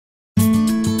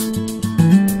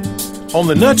On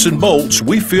the Nuts and Bolts,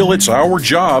 we feel it's our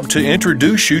job to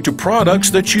introduce you to products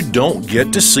that you don't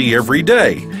get to see every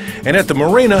day. And at the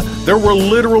marina, there were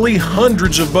literally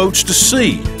hundreds of boats to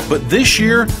see. But this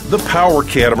year, the power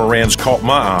catamarans caught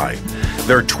my eye.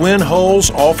 Their twin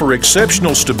hulls offer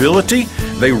exceptional stability,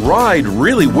 they ride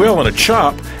really well in a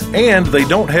chop, and they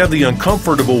don't have the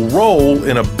uncomfortable roll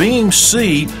in a beam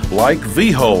sea like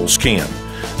V-hulls can.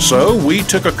 So we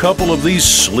took a couple of these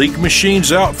sleek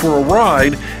machines out for a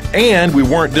ride, and we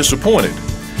weren't disappointed.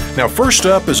 Now first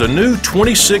up is a new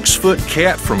 26-foot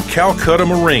cat from Calcutta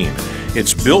Marine.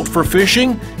 It's built for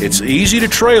fishing, it's easy to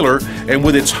trailer, and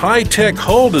with its high-tech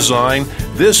hull design,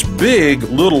 this big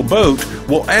little boat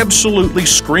will absolutely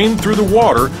scream through the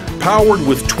water, powered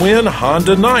with twin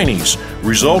Honda 90s,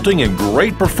 resulting in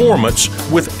great performance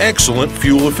with excellent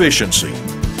fuel efficiency.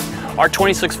 Our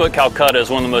 26-foot Calcutta is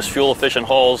one of the most fuel-efficient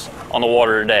hulls on the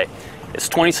water today. It's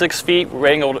 26 feet, we're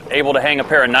able to hang a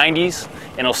pair of 90s,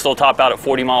 and it'll still top out at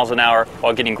 40 miles an hour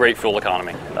while getting great fuel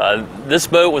economy. This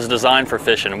boat was designed for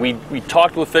fishing. We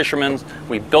talked with fishermen,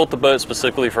 we built the boat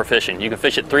specifically for fishing. You can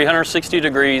fish at 360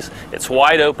 degrees, it's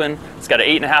wide open, it's got an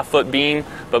 8.5-foot beam,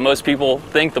 but most people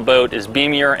think the boat is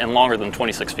beamier and longer than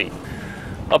 26 feet.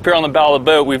 Up here on the bow of the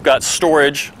boat, we've got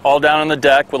storage all down on the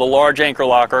deck with a large anchor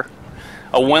locker,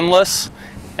 a windlass,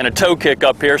 and a tow kick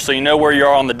up here so you know where you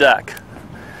are on the deck.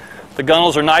 The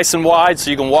gunnels are nice and wide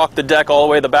so you can walk the deck all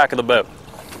the way to the back of the boat.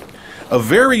 A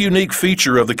very unique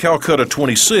feature of the Calcutta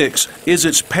 26 is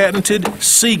its patented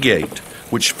sea gate,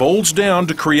 which folds down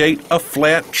to create a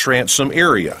flat transom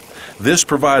area. This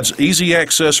provides easy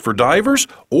access for divers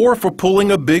or for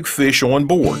pulling a big fish on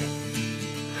board.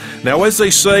 Now, as they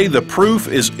say, the proof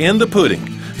is in the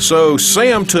pudding. So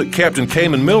Sam took Captain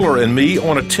Cayman Miller and me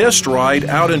on a test ride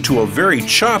out into a very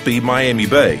choppy Miami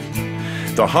Bay.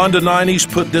 The Honda 90s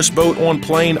put this boat on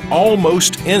plane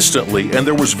almost instantly, and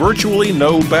there was virtually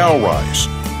no bow rise.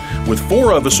 With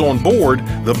 4 of us on board,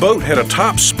 the boat had a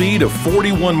top speed of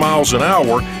 41 miles an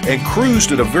hour and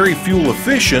cruised at a very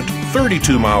fuel-efficient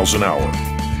 32 miles an hour.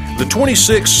 The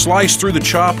 26 sliced through the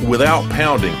chop without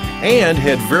pounding and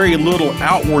had very little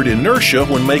outward inertia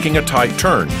when making a tight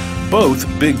turn. Both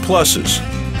big pluses.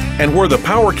 And where the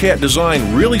Power Cat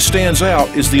design really stands out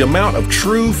is the amount of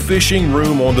true fishing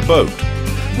room on the boat.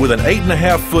 With an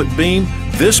 8.5-foot beam,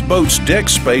 this boat's deck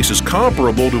space is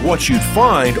comparable to what you'd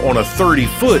find on a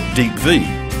 30-foot deep V.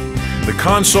 The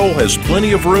console has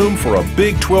plenty of room for a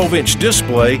big 12-inch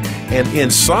display, and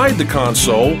inside the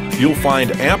console you'll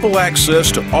find ample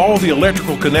access to all the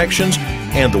electrical connections,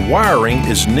 and the wiring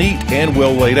is neat and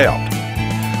well laid out.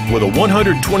 With a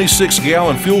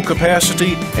 126-gallon fuel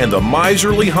capacity and the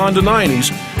miserly Honda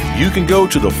 90s, you can go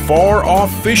to the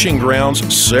far-off fishing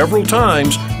grounds several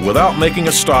times without making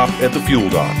a stop at the fuel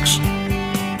docks.